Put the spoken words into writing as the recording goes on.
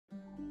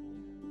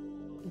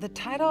The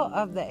title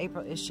of the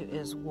April issue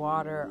is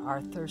Water,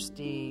 Our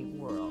Thirsty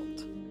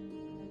World.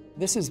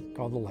 This is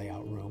called the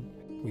layout room.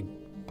 We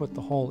put the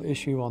whole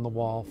issue on the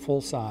wall,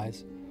 full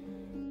size.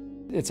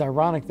 It's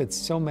ironic that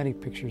so many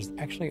pictures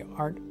actually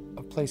aren't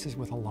of places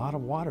with a lot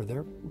of water.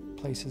 They're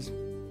places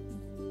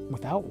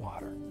without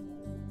water.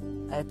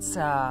 It's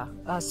a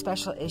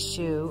special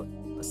issue,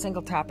 a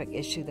single topic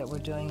issue that we're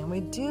doing, and we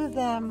do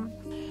them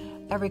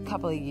every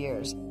couple of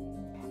years.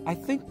 I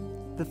think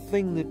the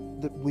thing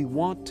that we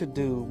want to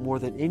do more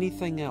than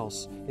anything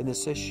else in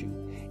this issue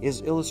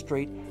is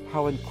illustrate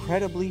how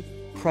incredibly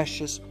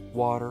precious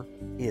water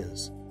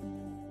is.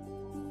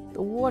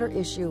 The water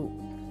issue,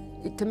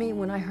 to me,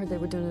 when I heard they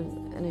were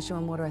doing an issue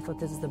on water, I thought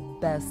this is the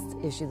best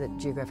issue that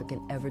Geographic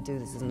can ever do.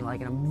 This isn't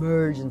like an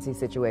emergency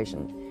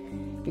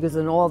situation. Because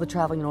in all the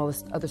traveling and all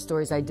the other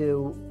stories I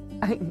do,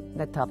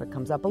 that topic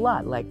comes up a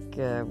lot, like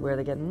where are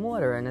they getting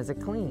water and is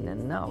it clean?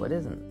 And no, it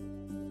isn't.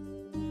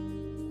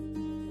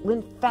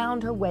 Leen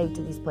found her way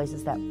to these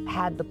places that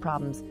had the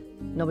problems.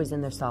 Nobody's in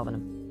there solving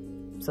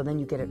them. So then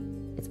you get it,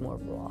 it's more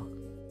raw.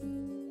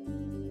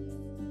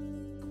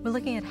 We're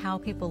looking at how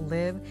people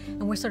live,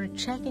 and we're sort of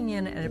checking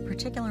in at a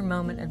particular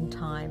moment in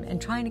time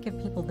and trying to give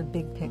people the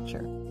big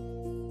picture.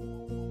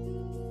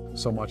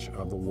 So much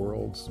of the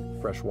world's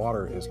fresh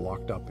water is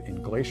locked up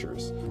in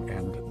glaciers,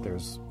 and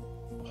there's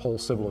whole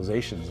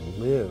civilizations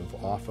live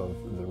off of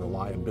the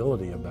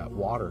reliability of that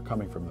water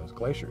coming from those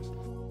glaciers.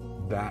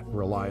 That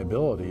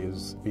reliability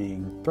is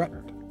being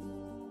threatened.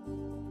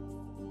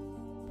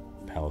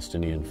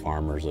 Palestinian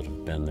farmers that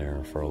have been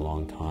there for a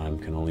long time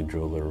can only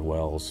drill their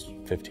wells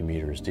 50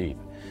 meters deep,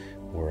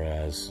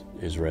 whereas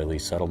Israeli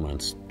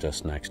settlements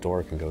just next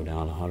door can go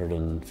down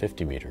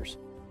 150 meters.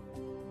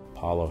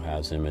 Paolo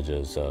has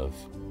images of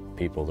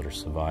people that are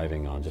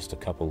surviving on just a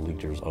couple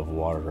liters of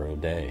water a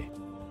day.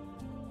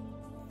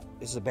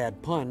 It's a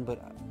bad pun,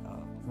 but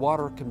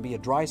water can be a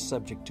dry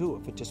subject too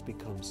if it just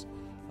becomes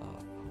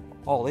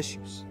all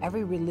issues.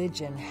 Every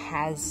religion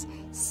has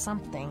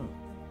something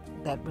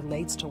that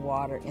relates to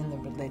water in the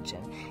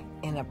religion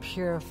in a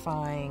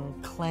purifying,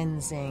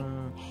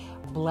 cleansing,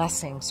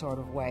 blessing sort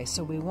of way.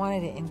 So we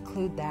wanted to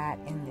include that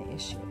in the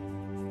issue.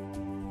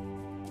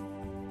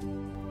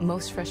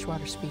 Most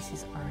freshwater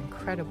species are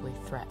incredibly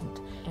threatened,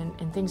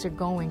 and things are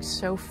going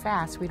so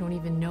fast we don't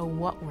even know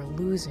what we're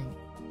losing.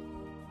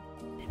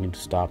 You need to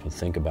stop and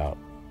think about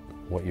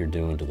what you're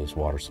doing to this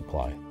water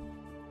supply.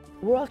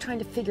 We're all trying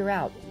to figure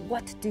out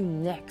what to do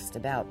next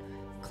about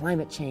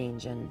climate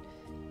change and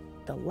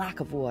the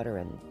lack of water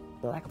and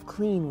the lack of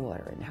clean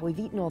water and how we've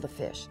eaten all the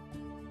fish.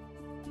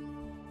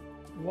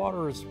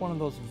 Water is one of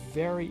those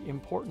very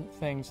important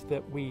things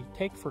that we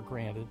take for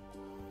granted,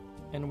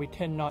 and we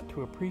tend not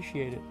to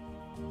appreciate it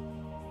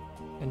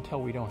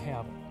until we don't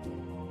have it.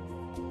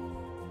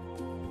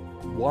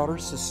 Water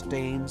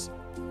sustains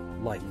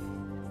life.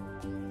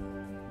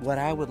 What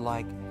I would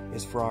like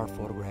is for our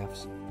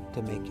photographs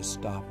to make you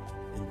stop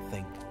and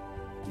think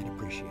and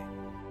appreciate.